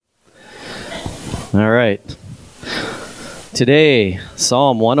All right. Today,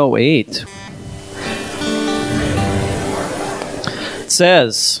 Psalm 108. It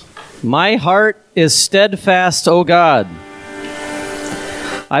says, "My heart is steadfast, O God.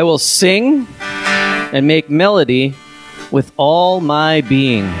 I will sing and make melody with all my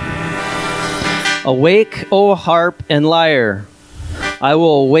being. Awake, O harp and lyre. I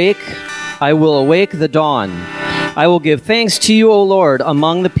will awake the dawn. I will give thanks to you, O Lord,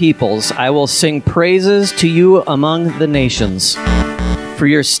 among the peoples. I will sing praises to you among the nations. For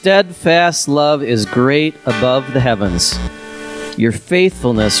your steadfast love is great above the heavens. Your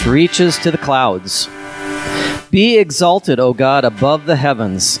faithfulness reaches to the clouds. Be exalted, O God, above the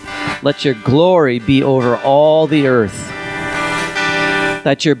heavens. Let your glory be over all the earth.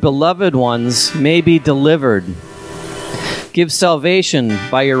 That your beloved ones may be delivered. Give salvation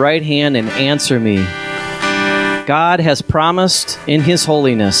by your right hand and answer me. God has promised in his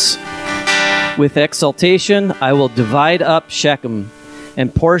holiness. With exultation, I will divide up Shechem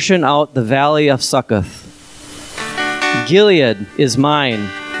and portion out the valley of Succoth. Gilead is mine.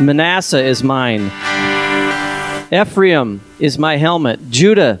 Manasseh is mine. Ephraim is my helmet.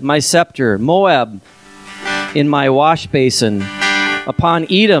 Judah, my scepter. Moab in my wash basin. Upon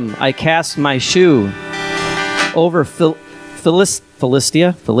Edom, I cast my shoe. Over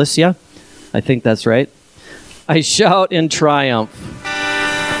Philistia, I think that's right. I shout in triumph.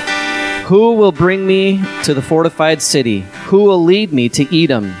 Who will bring me to the fortified city? Who will lead me to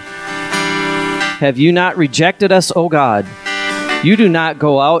Edom? Have you not rejected us, O God? You do not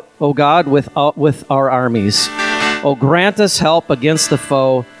go out, O God, with our armies. O grant us help against the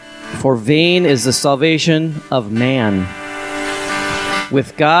foe, for vain is the salvation of man.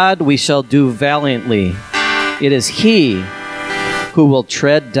 With God we shall do valiantly. It is he who will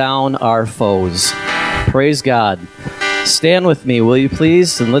tread down our foes. Praise God. Stand with me, will you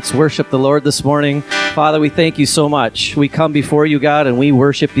please? And let's worship the Lord this morning. Father, we thank you so much. We come before you, God, and we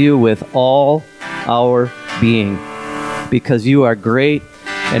worship you with all our being, because you are great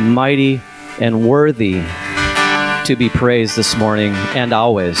and mighty and worthy to be praised this morning and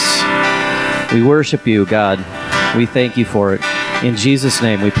always. We worship you, God. We thank you for it. In Jesus'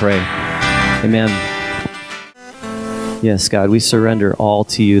 name we pray. Amen. Yes, God, we surrender all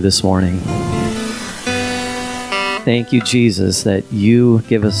to you this morning. Thank you, Jesus, that you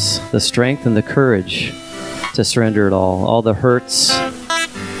give us the strength and the courage to surrender it all the hurts,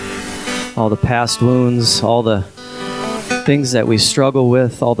 all the past wounds, all the things that we struggle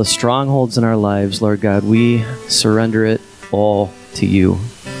with, all the strongholds in our lives, Lord God, we surrender it all to you,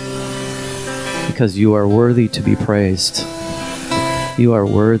 because you are worthy to be praised. You are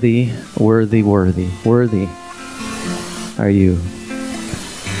worthy, worthy, worthy, worthy are you.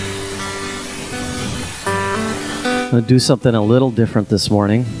 I'm going to do something a little different this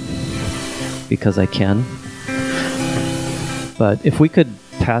morning, because I can. But if we could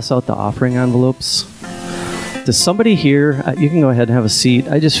pass out the offering envelopes. Does somebody here, you can go ahead and have a seat.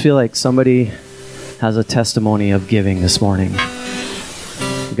 I just feel like somebody has a testimony of giving this morning.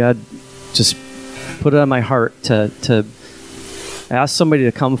 God just put it on my heart to ask somebody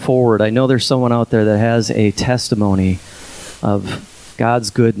to come forward. I know there's someone out there that has a testimony of God's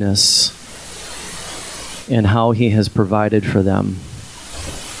goodness and how he has provided for them.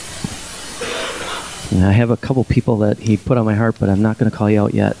 And I have a couple people that he put on my heart, but I'm not going to call you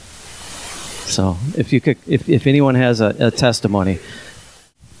out yet. So if you could, if anyone has a testimony.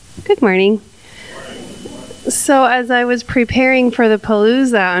 Good morning. So as I was preparing for the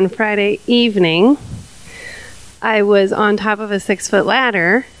Palooza on Friday evening, I was on top of a 6-foot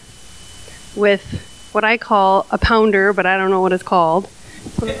ladder with what I call a pounder, but I don't know what it's called.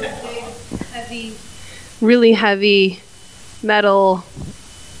 Really heavy metal.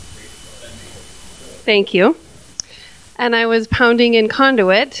 Thank you. And I was pounding in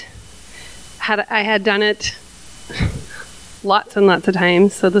conduit. I had done it lots and lots of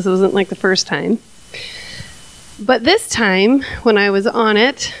times, so this wasn't like the first time. But this time, when I was on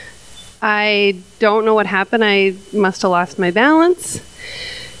it, I don't know what happened. I must have lost my balance.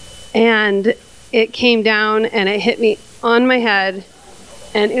 And it came down and it hit me on my head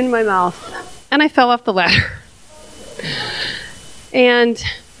and in my mouth. And I fell off the ladder. And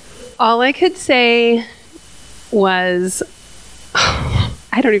all I could say was,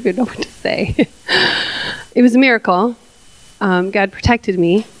 I don't even know what to say. It was a miracle. God protected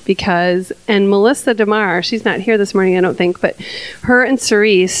me because, and Melissa DeMar, she's not here this morning, I don't think, but her and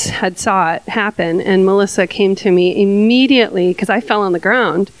Cerise had saw it happen, and Melissa came to me immediately because I fell on the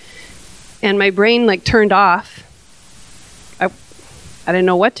ground, and my brain like turned off. I didn't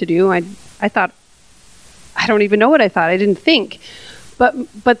know what to do. I thought, I don't even know what I thought. I didn't think.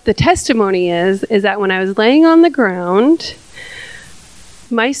 But the testimony is that when I was laying on the ground,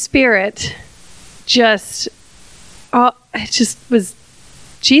 my spirit just was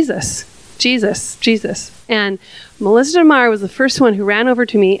Jesus. And Melissa DeMar was the first one who ran over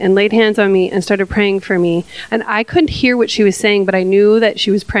to me and laid hands on me and started praying for me. And I couldn't hear what she was saying, but I knew that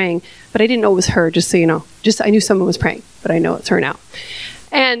she was praying. But I didn't know it was her, just so you know. I knew someone was praying, but I know it's her now.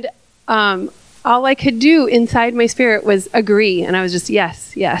 And all I could do inside my spirit was agree. And I was just,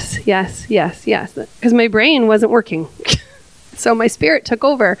 yes, because my brain wasn't working. So my spirit took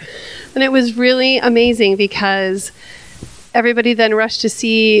over. And it was really amazing because everybody then rushed to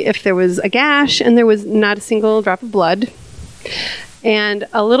see if there was a gash, and there was not a single drop of blood. And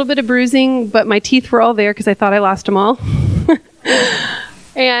a little bit of bruising, but my teeth were all there because I thought I lost them all.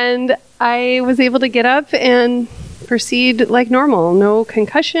 And I was able to get up and proceed like normal. No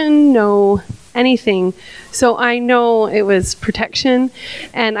concussion, no anything. So I know it was protection.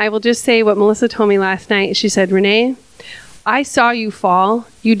 And I will just say what Melissa told me last night. She said, Renee, I saw you fall.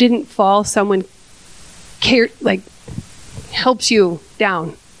 You didn't fall. Someone helps you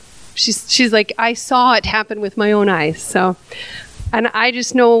down. She's like, I saw it happen with my own eyes. So, and I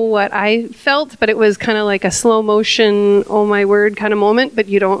just know what I felt, but it was kind of like a slow motion, oh my word kind of moment, but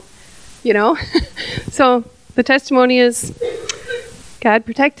you don't, So the testimony is God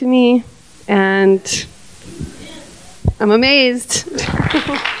protected me, and I'm amazed.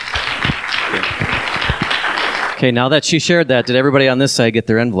 Okay, now that she shared that, did everybody on this side get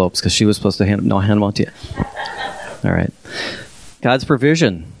their envelopes? Because she was supposed to hand them out to you. All right. God's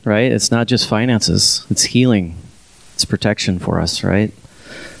provision, right? It's not just finances. It's healing. It's protection for us, right?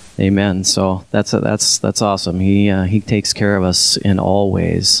 Amen. So that's awesome. He takes care of us in all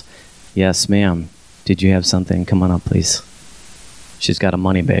ways. Yes, ma'am. Did you have something? Come on up, please. She's got a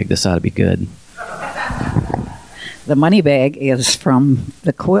money bag. This ought to be good. The money bag is from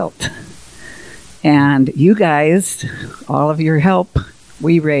the quilt. And you guys, all of your help,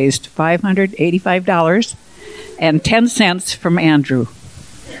 we raised $585.10 from Andrew.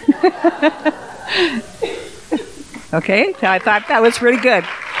 Okay, I thought that was really good.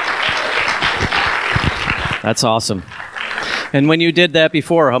 That's awesome. And when you did that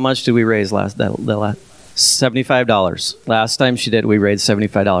before, how much did we raise last? $75. Last time she did, we raised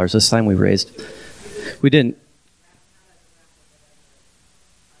 $75. This time we didn't.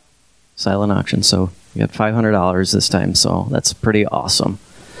 Silent auction, so we got $500 this time, so that's pretty awesome.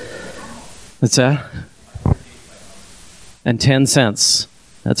 What's that? And 10 cents.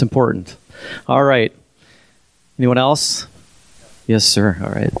 That's important. All right. Anyone else? Yes, sir. All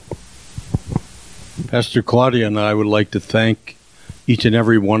right. Pastor Claudia and I would like to thank each and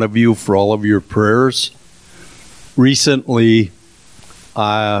every one of you for all of your prayers. Recently,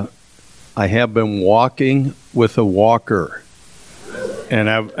 I have been walking with a walker, and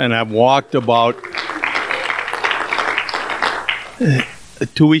I've walked about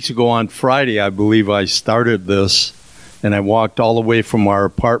 2 weeks ago on Friday, I believe I started this, and I walked all the way from our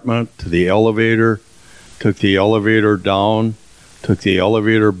apartment to the elevator, took the elevator down, took the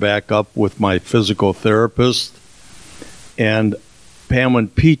elevator back up with my physical therapist, and Pam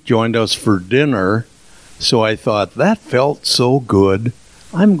and Pete joined us for dinner, so I thought, that felt so good,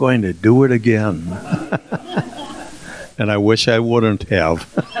 I'm going to do it again. And I wish I wouldn't have.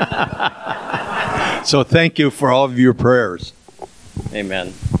 So thank you for all of your prayers.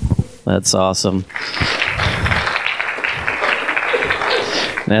 Amen. That's awesome.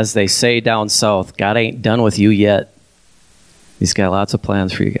 And as they say down south, God ain't done with you yet. He's got lots of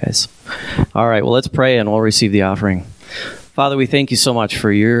plans for you guys. All right, well, let's pray and we'll receive the offering. Father, we thank you so much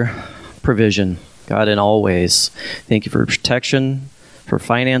for your provision, God, in all ways. Thank you for protection, for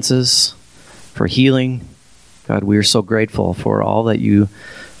finances, for healing. God, we are so grateful for all that you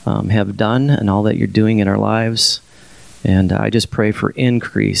have done and all that you're doing in our lives. And I just pray for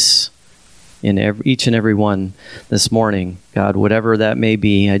increase in each and every one this morning. God, whatever that may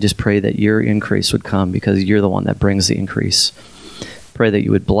be, I just pray that your increase would come because you're the one that brings the increase. Pray that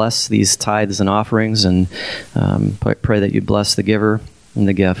you would bless these tithes and offerings, and pray that you'd bless the giver and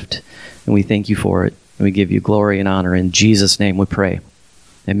the gift. And we thank you for it. And we give you glory and honor. In Jesus' name we pray.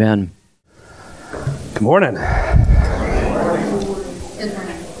 Amen. Good morning.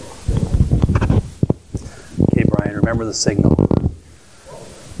 Okay, Brian, remember the signal.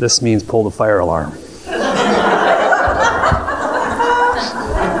 This means pull the fire alarm.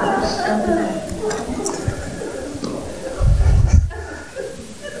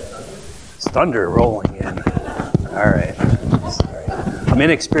 It's thunder rolling in. All right. Sorry. I'm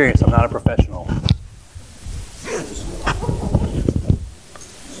inexperienced. I'm not a professional.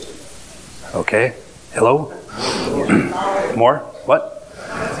 Okay. Hello? More? What?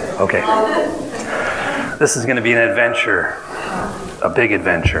 Okay. This is going to be an adventure, a big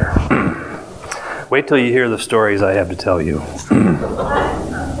adventure. Wait till you hear the stories I have to tell you.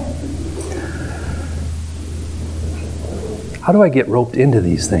 How do I get roped into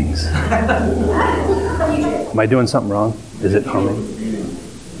these things? Am I doing something wrong? Is it humming?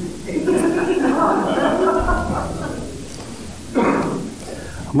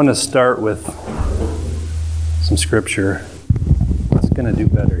 I'm going to start with some scripture. What's going to do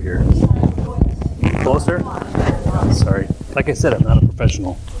better here? Closer? Sorry. Like I said, I'm not a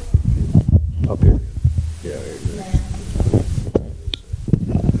professional. Up here.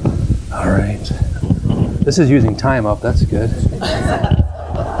 All right. This is using time up. That's good.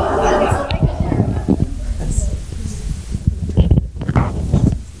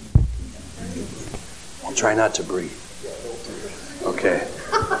 I'll try not to breathe. Okay.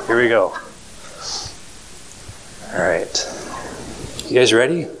 Here we go. All right. You guys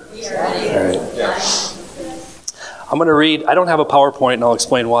ready? Yeah. All right. I'm going to read. I don't have a PowerPoint, and I'll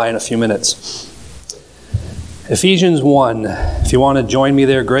explain why in a few minutes. Ephesians 1. If you want to join me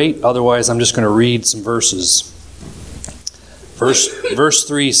there, great. Otherwise, I'm just going to read some verses. Verse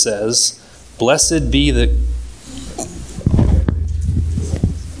 3 says, Blessed be the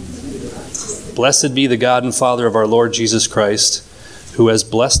God and Father of our Lord Jesus Christ, who has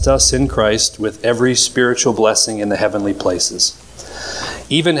blessed us in Christ with every spiritual blessing in the heavenly places,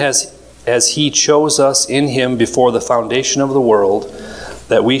 even as he chose us in him before the foundation of the world,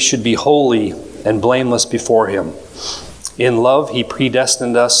 that we should be holy and blameless before him. In love, he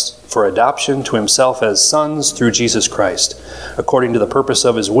predestined us for adoption to himself as sons through Jesus Christ, according to the purpose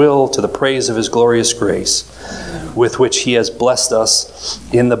of his will, to the praise of his glorious grace, with which he has blessed us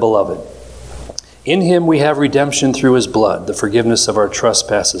in the beloved. In him we have redemption through his blood, the forgiveness of our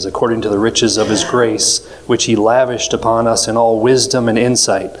trespasses, according to the riches of his grace, which he lavished upon us in all wisdom and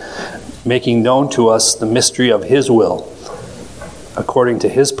insight, making known to us the mystery of his will, according to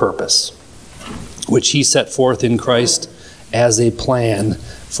his purpose, which he set forth in Christ as a plan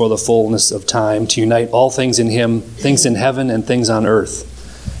for the fullness of time, to unite all things in him, things in heaven and things on earth.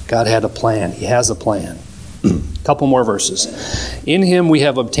 God had a plan. He has a plan. Couple more verses. In him we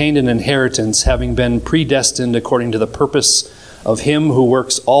have obtained an inheritance, having been predestined according to the purpose of him who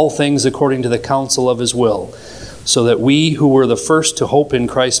works all things according to the counsel of his will, so that we who were the first to hope in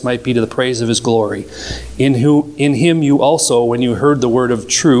Christ might be to the praise of his glory. In him you also, when you heard the word of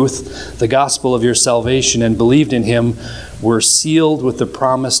truth, the gospel of your salvation, and believed in him, were sealed with the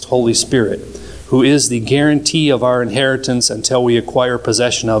promised Holy Spirit, who is the guarantee of our inheritance until we acquire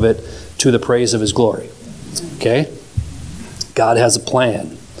possession of it, to the praise of his glory. Okay? God has a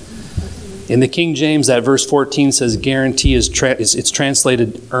plan. In the King James, that verse 14 says guarantee it's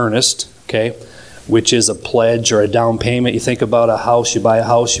translated earnest, okay, which is a pledge or a down payment. You think about a house, you buy a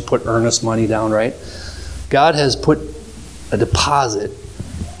house, you put earnest money down, right? God has put a deposit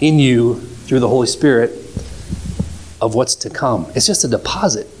in you through the Holy Spirit of what's to come. It's just a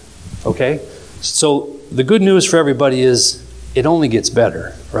deposit, okay? So the good news for everybody is it only gets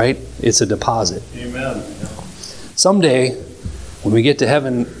better, right? It's a deposit. Amen. Someday, when we get to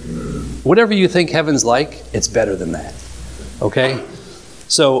heaven, whatever you think heaven's like, it's better than that, okay?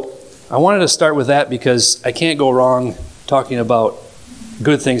 So I wanted to start with that because I can't go wrong talking about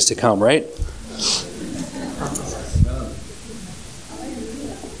good things to come, right?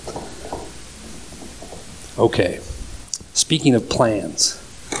 Okay. Speaking of plans,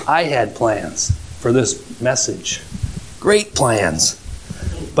 I had plans for this message. Great plans.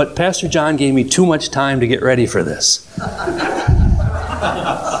 But Pastor John gave me too much time to get ready for this.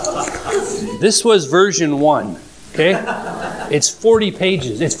 This was version 1, okay? It's 40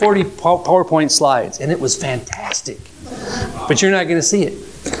 pages. It's 40 PowerPoint slides, and it was fantastic. But you're not going to see it.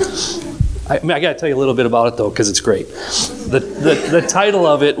 I got to tell you a little bit about it, though, because it's great. The title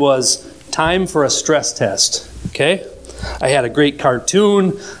of it was Time for a Stress Test, okay? I had a great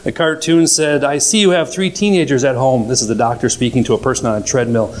cartoon. The cartoon said, I see you have 3 teenagers at home. This is the doctor speaking to a person on a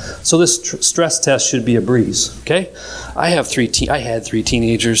treadmill. So this stress test should be a breeze, okay? I had 3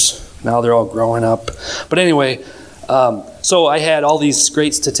 teenagers. Now they're all growing up. But anyway, so I had all these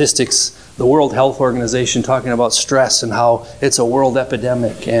great statistics. The World Health Organization talking about stress and how it's a world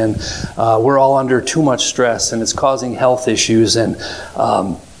epidemic and we're all under too much stress and it's causing health issues. And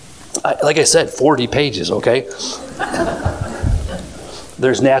like I said, 40 pages, okay?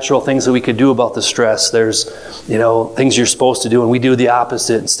 There's natural things that we could do about the stress. There's, things you're supposed to do, and we do the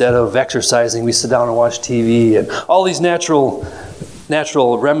opposite. Instead of exercising, we sit down and watch TV, and all these natural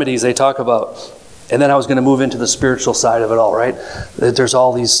remedies they talk about. And then I was going to move into the spiritual side of it all, right? There's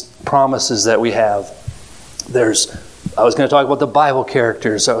all these promises that we have. I was going to talk about the Bible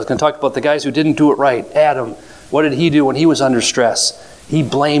characters. I was going to talk about the guys who didn't do it right. Adam, what did he do when he was under stress? He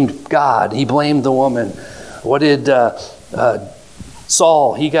blamed God. He blamed the woman. What did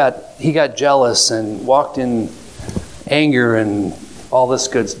Saul? He got jealous and walked in anger and all this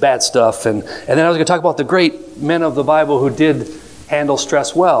bad stuff. And then I was going to talk about the great men of the Bible who did handle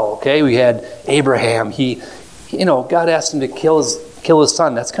stress well. Okay, we had Abraham. God asked him to kill his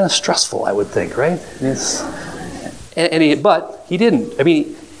son. That's kind of stressful, I would think, right? But he didn't. I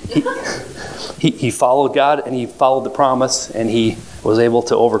mean, he followed God and he followed the promise and he was able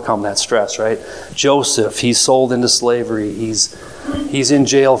to overcome that stress, right? Joseph, he's sold into slavery. He's in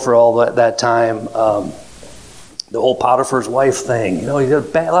jail for all that time. The whole Potiphar's wife thing, he had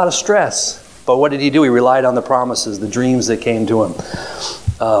a lot of stress. But what did he do? He relied on the promises, the dreams that came to him.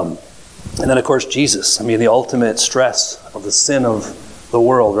 And then, of course, Jesus. I mean, the ultimate stress of the sin of the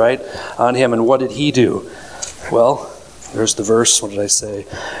world, right, on him. And what did he do? Well, there's the verse. What did I say?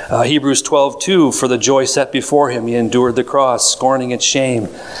 Hebrews 12:2, for the joy set before him, he endured the cross, scorning its shame,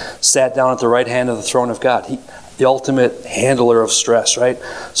 sat down at the right hand of the throne of God. The ultimate handler of stress, right?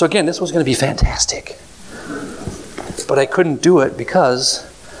 So again, this was going to be fantastic. But I couldn't do it because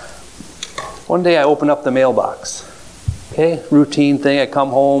one day I opened up the mailbox. Okay, routine thing. I come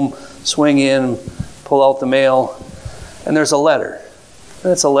home, swing in, pull out the mail, and there's a letter.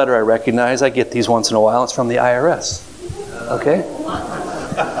 And it's a letter I recognize. I get these once in a while. It's from the IRS. Okay?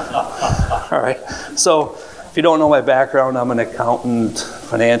 All right. So if you don't know my background, I'm an accountant,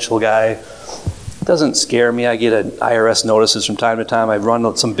 financial guy. It doesn't scare me. I get IRS notices from time to time. I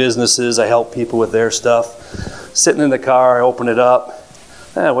run some businesses. I help people with their stuff. Sitting in the car, I open it up.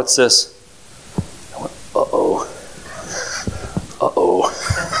 What's this? I went, uh-oh.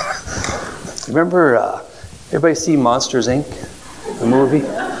 Remember, everybody see Monsters, Inc., the movie?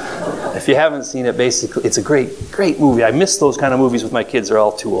 If you haven't seen it, basically, it's a great movie. I miss those kind of movies with my kids. They're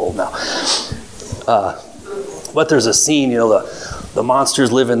all too old now. But there's a scene, the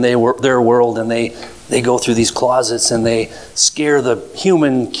monsters live in their world, and they go through these closets, and they scare the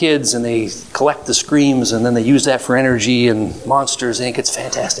human kids, and they collect the screams, and then they use that for energy, and Monsters, Inc., it's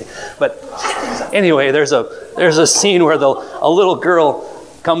fantastic. But anyway, there's a scene where a little girl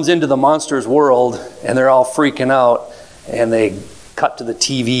comes into the monsters' world, and they're all freaking out, and they cut to the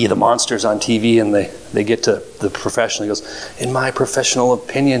TV, the monsters on TV, and they get to the professional. He goes, in my professional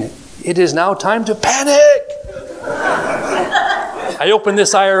opinion, it is now time to panic. I opened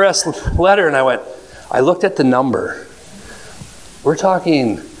this IRS letter and I looked at the number. We're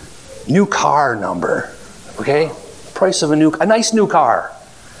talking new car number, okay? Price of a nice new car.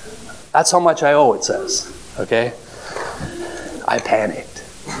 That's how much I owe, it says, okay? I panicked.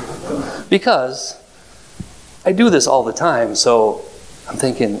 Because I do this all the time, so I'm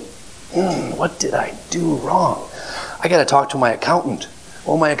thinking, what did I do wrong? I got to talk to my accountant.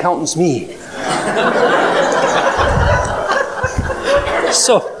 Well, my accountant's me.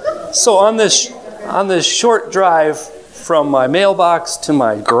 So on this short drive from my mailbox to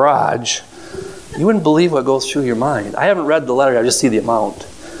my garage, you wouldn't believe what goes through your mind. I haven't read the letter, I just see the amount.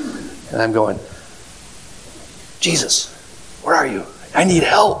 And I'm going, Jesus, where are you? I need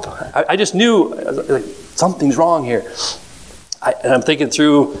help. I just knew something's wrong here. And I'm thinking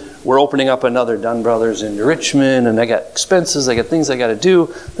through, we're opening up another Dunn Brothers in Richmond, and I got expenses, I got things I got to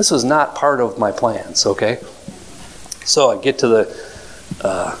do. This was not part of my plans, okay? So I get to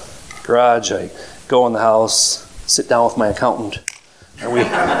the garage, I go in the house, sit down with my accountant, and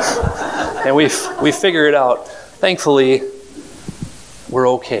we figure it out. Thankfully, we're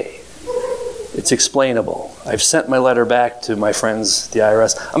okay. It's explainable. I've sent my letter back to my friends, the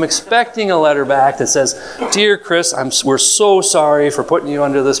IRS. I'm expecting a letter back that says, Dear Chris, we're so sorry for putting you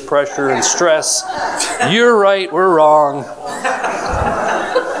under this pressure and stress. You're right, we're wrong.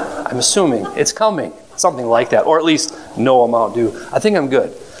 I'm assuming it's coming, something like that, or at least no amount due. I think I'm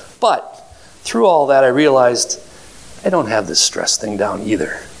good. But through all that, I realized I don't have this stress thing down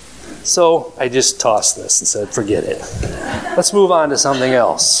either. So I just tossed this and said, forget it. Let's move on to something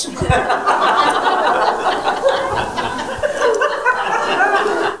else.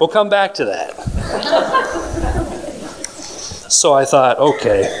 We'll come back to that. So I thought,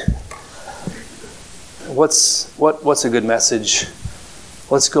 okay, what's a good message?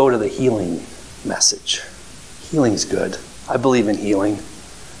 Let's go to the healing message. Healing's good. I believe in healing.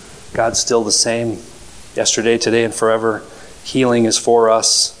 God's still the same yesterday, today, and forever. Healing is for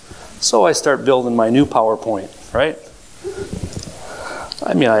us. So I start building my new PowerPoint, right?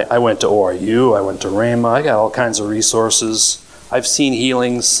 I mean, I went to ORU, I went to Rhema, I got all kinds of resources. I've seen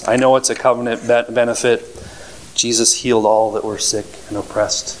healings. I know it's a covenant benefit. Jesus healed all that were sick and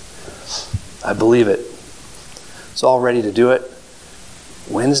oppressed. I believe it. was all ready to do it.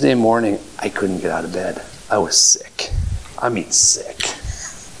 Wednesday morning, I couldn't get out of bed. I was sick. I mean sick.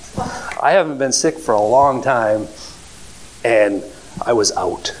 I haven't been sick for a long time, and I was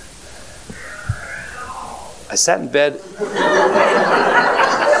out. I sat in bed.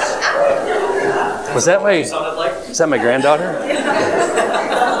 Was that my granddaughter?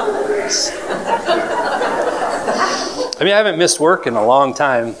 I mean, I haven't missed work in a long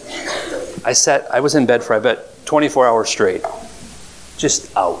time. I was in bed for, I bet, 24 hours straight.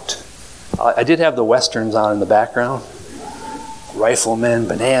 Just out. I did have the Westerns on in the background. Rifleman,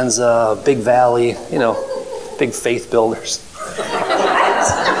 Bonanza, Big Valley, big faith builders.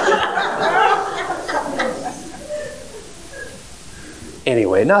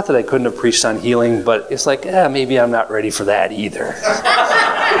 Anyway, not that I couldn't have preached on healing, but it's like, maybe I'm not ready for that either.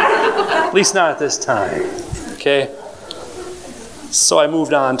 At least not at this time. Okay? So I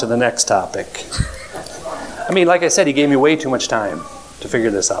moved on to the next topic. I mean, like I said, he gave me way too much time to figure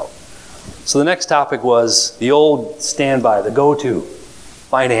this out. So the next topic was the old standby, the go-to,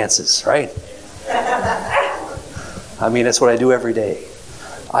 finances, right? I mean, that's what I do every day.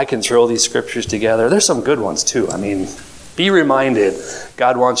 I can throw these scriptures together. There's some good ones too. I mean, be reminded,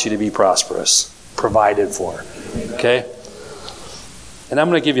 God wants you to be prosperous, provided for, okay? And I'm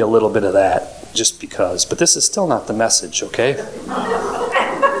going to give you a little bit of that just because, but this is still not the message, okay?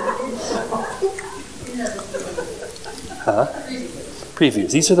 Huh?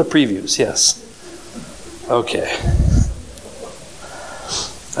 Previews. These are the previews, yes. Okay.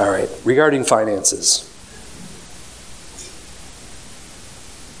 All right. Regarding finances.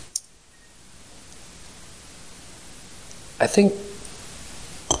 I think,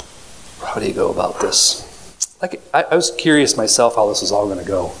 how do you go about this? Like, I was curious myself how this was all going to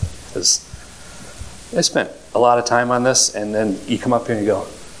go. Because I spent a lot of time on this, and then you come up here and you go,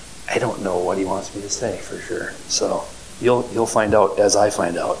 I don't know what he wants me to say for sure. So you'll find out as I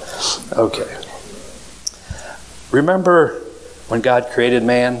find out. Okay. Remember when God created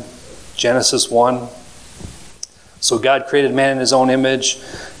man? Genesis 1. So God created man in his own image.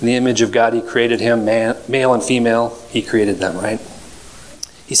 In the image of God, he created him, male and female. He created them, right?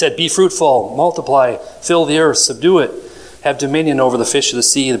 He said, be fruitful, multiply, fill the earth, subdue it, have dominion over the fish of the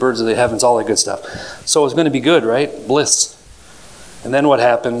sea, the birds of the heavens, all that good stuff. So it's going to be good, right? Bliss. And then what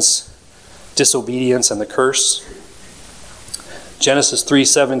happens? Disobedience and the curse. Genesis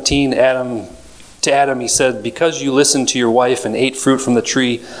 3:17, to Adam he said, because you listened to your wife and ate fruit from the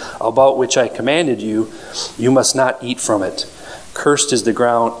tree about which I commanded you, you must not eat from it. Cursed is the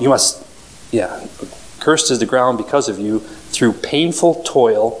ground because of you. Through painful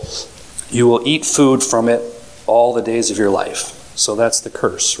toil, you will eat food from it all the days of your life. So that's the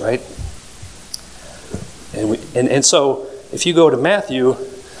curse, right? And so if you go to Matthew,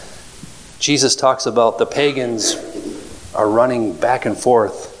 Jesus talks about the pagans are running back and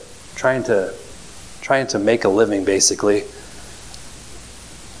forth, trying to make a living, basically.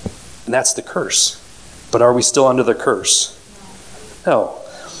 And that's the curse. But are we still under the curse? No.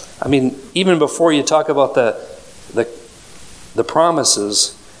 I mean, even before you talk about the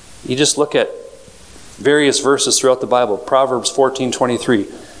promises, you just look at various verses throughout the Bible. Proverbs 14:23.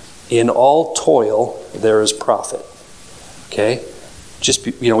 In all toil there is profit. Okay?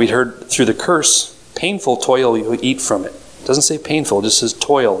 We'd heard through the curse, painful toil you eat from it. It doesn't say painful, it just says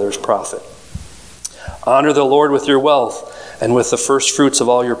toil, there's profit. Honor the Lord with your wealth and with the first fruits of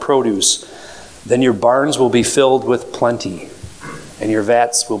all your produce. Then your barns will be filled with plenty, and your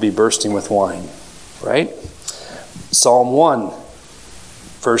vats will be bursting with wine. Right? Psalm 1,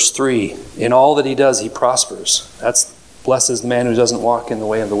 verse 3. In all that he does, he prospers. That's blessed is the man who doesn't walk in the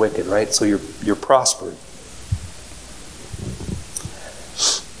way of the wicked, right? So you're prospered.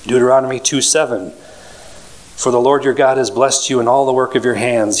 Deuteronomy 2:7. For the Lord your God has blessed you in all the work of your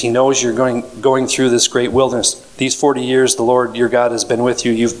hands. He knows you're going through this great wilderness. These 40 years the Lord your God has been with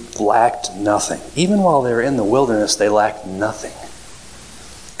you. You've lacked nothing. Even while they were in the wilderness, they lacked nothing.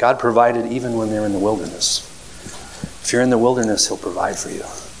 God provided even when they were in the wilderness. If you're in the wilderness, he'll provide for you.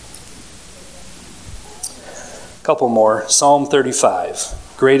 A couple more. Psalm 35.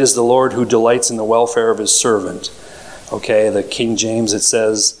 Great is the Lord who delights in the welfare of his servant. Okay, the King James, it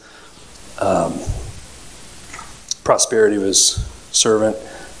says, prosperity of his servant.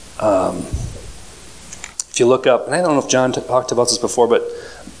 If you look up, and I don't know if John talked about this before, but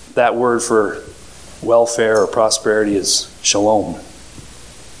that word for welfare or prosperity is shalom.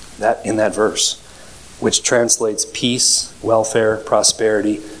 That in that verse, which translates peace, welfare,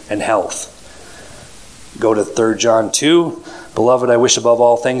 prosperity, and health. Go to 3 John 2. Beloved, I wish above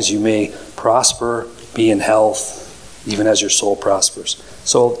all things you may prosper, be in health, even as your soul prospers.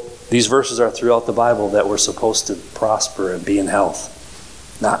 So These verses are throughout the Bible that we're supposed to prosper and be in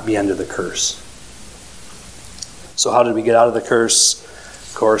health, not be under the curse. So how did we get out of the curse?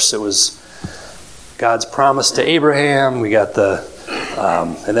 Of course, it was God's promise to Abraham. We got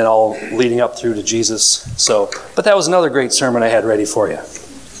and then all leading up through to Jesus. But that was another great sermon I had ready for you.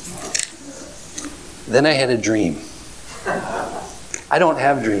 Then I had a dream. I don't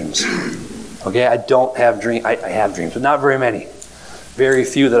have dreams. Okay, I don't have dreams. I have dreams, but not very many. Very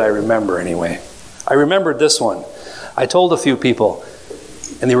few that I remember anyway. I remembered this one. I told a few people,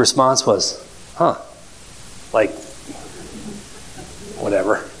 and the response was, like,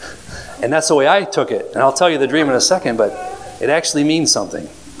 whatever. And that's the way I took it. And I'll tell you the dream in a second, but it actually means something,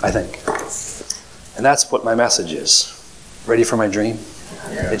 I think. And that's what my message is. Ready for my dream?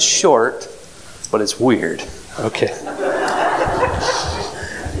 Yeah. It's short, but it's weird. Okay.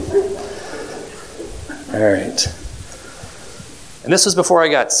 All right. And this was before I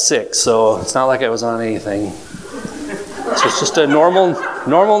got sick, so it's not like I was on anything. So it's just a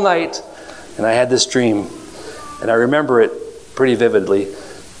normal night, and I had this dream, and I remember it pretty vividly.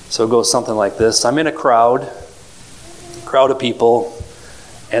 So it goes something like this. I'm in a crowd of people,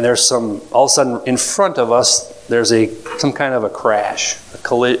 and there's all of a sudden in front of us, there's some kind of a crash.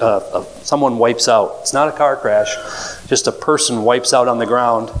 Someone wipes out. It's not a car crash, just a person wipes out on the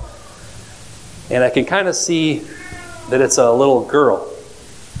ground. And I can kind of see that it's a little girl.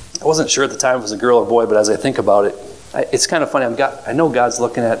 I wasn't sure at the time if it was a girl or boy, but as I think about it, it's kind of funny. I know God's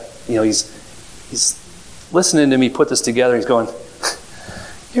looking at, he's listening to me put this together. He's going,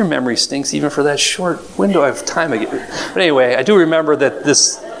 your memory stinks even for that short window of time. But anyway, I do remember that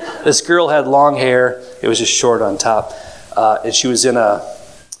this girl had long hair. It was just short on top. And she was in a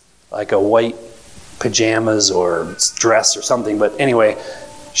white pajamas or dress or something. But anyway,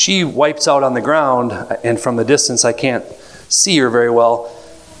 she wipes out on the ground, and from the distance I can't see her very well,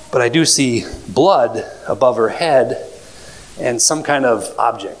 but I do see blood above her head and some kind of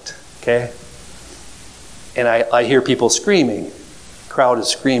object, okay? And I hear people screaming. The crowd is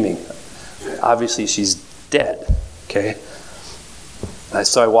screaming. Obviously she's dead, okay?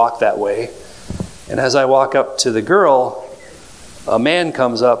 So I walk that way, and as I walk up to the girl, a man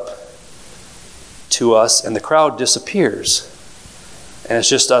comes up to us, and the crowd disappears. And it's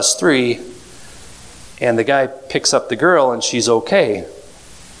just us three, and the guy picks up the girl, and she's okay.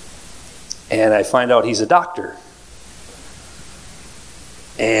 And I find out he's a doctor.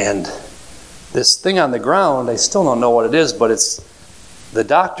 And this thing on the ground, I still don't know what it is, but the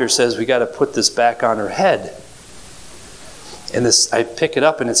doctor says we got to put this back on her head. And I pick it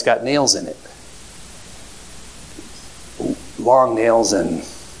up, and it's got nails in it. Long nails, and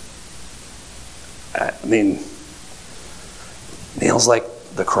nails like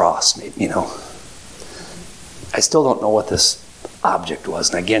the cross, maybe, I still don't know what this object was.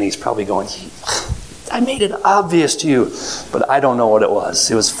 And again, he's probably going, I made it obvious to you. But I don't know what it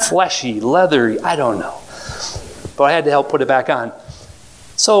was. It was fleshy, leathery, I don't know. But I had to help put it back on.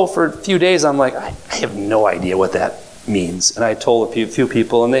 So for a few days, I'm like, I have no idea what that means. And I told a few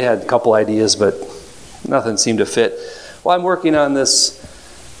people, and they had a couple ideas, but nothing seemed to fit. Well, I'm working on this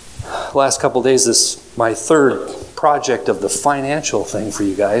last couple days, my third project of the financial thing for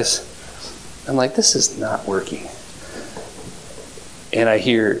you guys. I'm like, this is not working. And I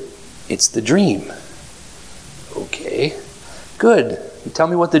hear, it's the dream. Okay, good. You tell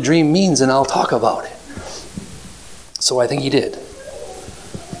me what the dream means and I'll talk about it. So I think he did.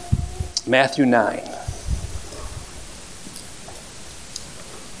 Matthew 9.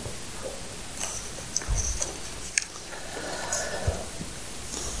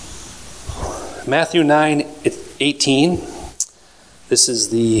 Matthew 9:18. This is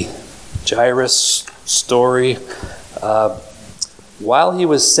the Jairus story. While he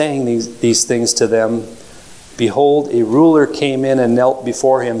was saying these things to them, behold, a ruler came in and knelt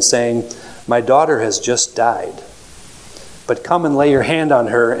before him, saying, my daughter has just died, but come and lay your hand on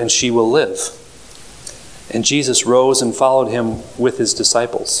her, and she will live. And Jesus rose and followed him with his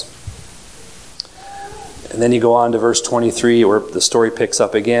disciples. And then you go on to verse 23, where the story picks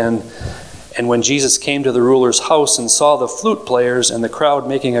up again. And when Jesus came to the ruler's house and saw the flute players and the crowd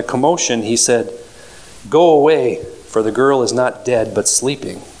making a commotion, he said, go away, for the girl is not dead, but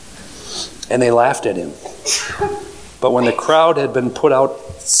sleeping. And they laughed at him. But when the crowd had been put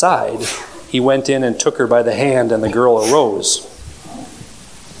outside, he went in and took her by the hand, and the girl arose.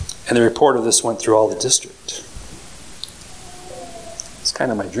 And the report of this went through all the district. It's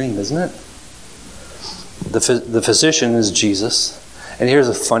kind of my dream, isn't it? The physician is Jesus. And here's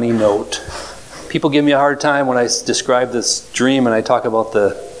a funny note. People give me a hard time when I describe this dream and I talk about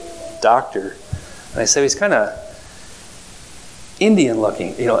the doctor. And I say he's Indian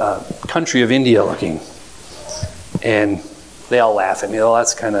looking, country of India looking. And they all laugh at me. Oh,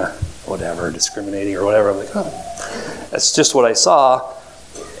 that's kind of whatever, discriminating or whatever. I'm like, oh, that's just what I saw.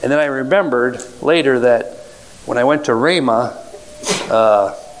 And then I remembered later that when I went to Rhema,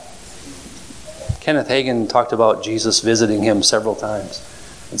 Kenneth Hagin talked about Jesus visiting him several times.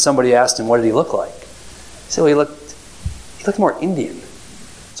 And somebody asked him, what did he look like? He said, well, he looked more Indian.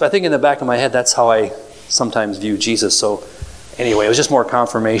 So I think in the back of my head, that's how I sometimes view Jesus. So anyway, it was just more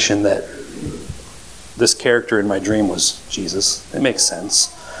confirmation that this character in my dream was Jesus. It makes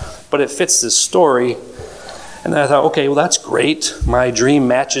sense. But it fits this story. And then I thought, okay, well, that's great. My dream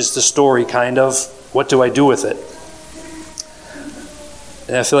matches the story, kind of. What do I do with it?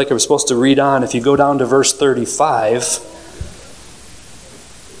 And I feel like I was supposed to read on. If you go down to verse 35,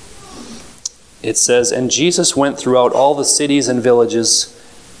 it says, and Jesus went throughout all the cities and villages,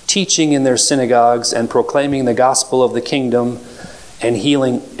 teaching in their synagogues and proclaiming the gospel of the kingdom and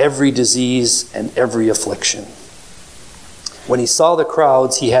healing every disease and every affliction. When he saw the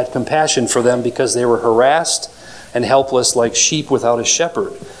crowds, he had compassion for them because they were harassed and helpless like sheep without a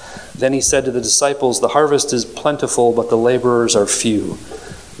shepherd. Then he said to the disciples, the harvest is plentiful, but the laborers are few.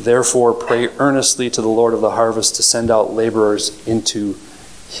 Therefore, pray earnestly to the Lord of the harvest to send out laborers into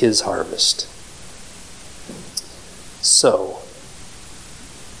his harvest. So,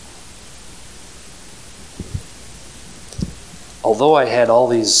 although I had all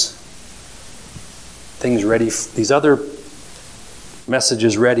these things ready, these other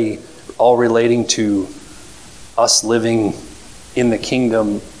messages ready, all relating to us living in the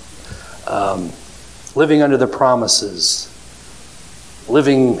kingdom, living under the promises,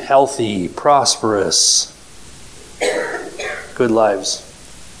 living healthy, prosperous, good lives.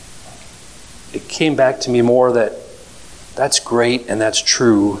 It came back to me more that that's great and that's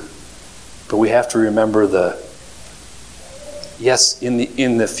true, but we have to remember yes,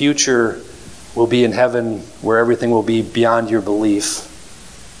 in the future we'll be in heaven where everything will be beyond your belief,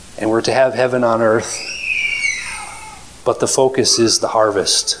 and we're to have heaven on earth, but the focus is the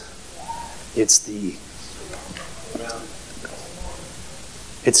harvest.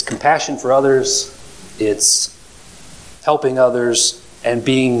 It's compassion for others, it's helping others, and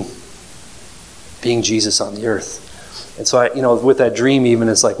being Jesus on the earth. And so with that dream even,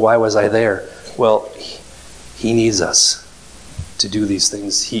 it's like, why was I there? Well, he needs us to do these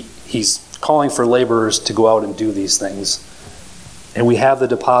things. He's calling for laborers to go out and do these things. And we have the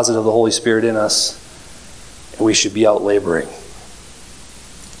deposit of the Holy Spirit in us, and we should be out laboring.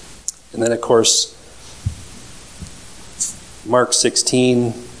 And then, of course, Mark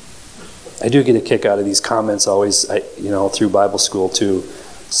 16, I do get a kick out of these comments always, through Bible school too.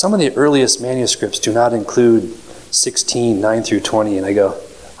 Some of the earliest manuscripts do not include 16, 9 through 20, and I go,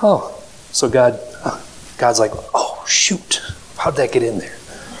 oh, so God's like, oh, shoot, how'd that get in there?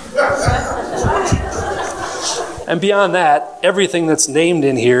 And beyond that, everything that's named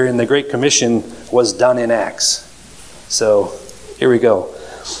in here in the Great Commission was done in Acts. So, here we go.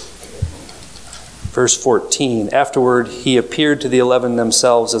 Verse 14, afterward he appeared to the 11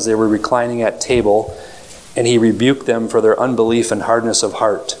 themselves as they were reclining at table, and he rebuked them for their unbelief and hardness of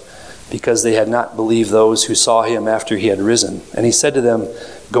heart, because they had not believed those who saw him after he had risen. And he said to them,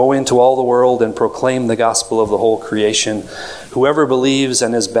 go into all the world and proclaim the gospel of the whole creation. Whoever believes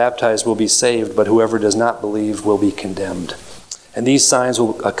and is baptized will be saved, but whoever does not believe will be condemned. And these signs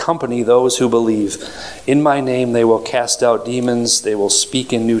will accompany those who believe. In my name they will cast out demons, they will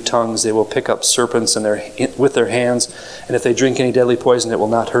speak in new tongues, they will pick up serpents with their hands, and if they drink any deadly poison, it will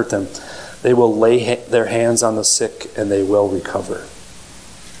not hurt them. They will lay their hands on the sick, and they will recover.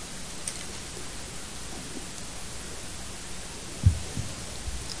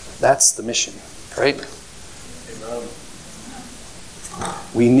 That's the mission, right? Amen.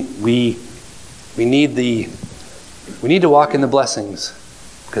 We need to walk in the blessings,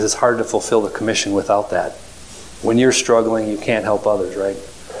 because it's hard to fulfill the commission without that. When you're struggling, you can't help others, right?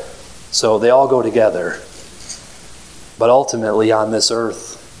 So they all go together. But ultimately on this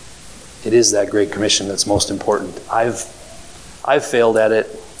earth, it is that Great Commission that's most important. I've failed at it,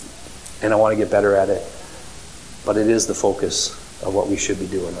 and I want to get better at it. But it is the focus of what we should be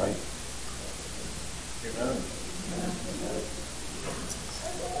doing, right? Amen.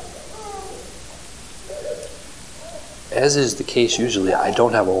 As is the case usually, I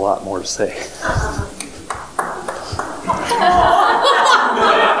don't have a lot more to say.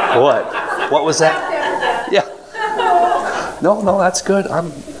 What was that? Yeah. No, that's good.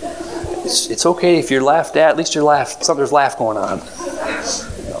 It's okay if you're laughed at. At least you're laughed. There's laugh going on.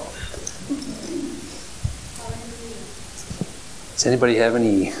 Does anybody have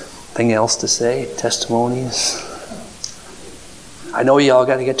anything else to say? Testimonies? I know y'all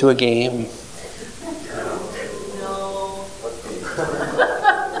got to get to a game.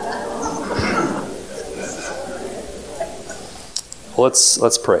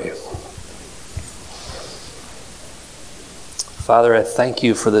 Let's pray. Father, I thank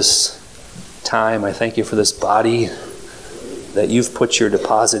you for this time. I thank you for this body that you've put your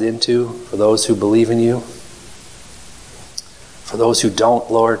deposit into for those who believe in you. For those who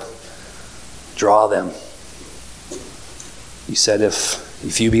don't, Lord, draw them. You said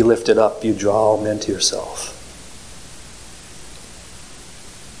if you be lifted up, you draw all men to yourself.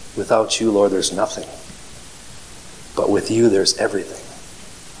 Without you, Lord, there's nothing. But with you, there's everything.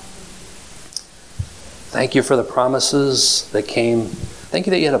 Thank you for the promises that came. Thank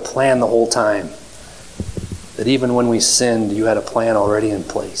you that you had a plan the whole time. That even when we sinned, you had a plan already in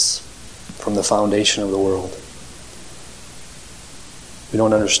place from the foundation of the world. We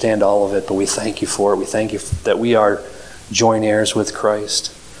don't understand all of it, but we thank you for it. We thank you that we are joint heirs with Christ.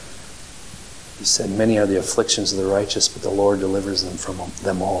 You said, many are the afflictions of the righteous, but the Lord delivers them from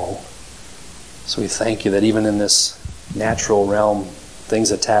them all. So we thank you that even in this natural realm,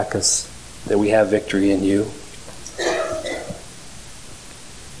 things attack us, that we have victory in you.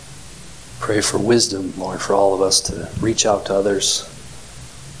 Pray for wisdom, Lord, for all of us to reach out to others,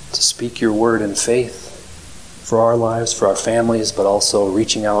 to speak your word in faith for our lives, for our families, but also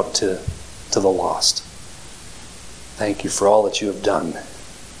reaching out to the lost. Thank you for all that you have done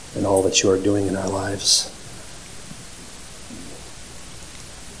and all that you are doing in our lives.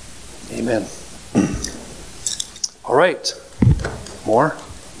 Amen. All right. More?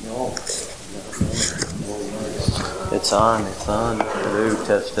 No. It's on. Hello,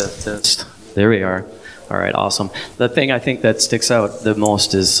 test. There we are. All right, awesome. The thing I think that sticks out the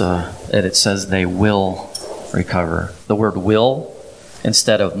most is that it says they will recover. The word will,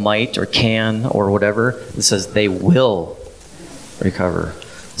 instead of might or can or whatever, it says they will recover.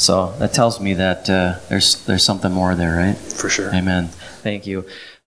 So that tells me that there's something more there, right? For sure. Amen. Thank you.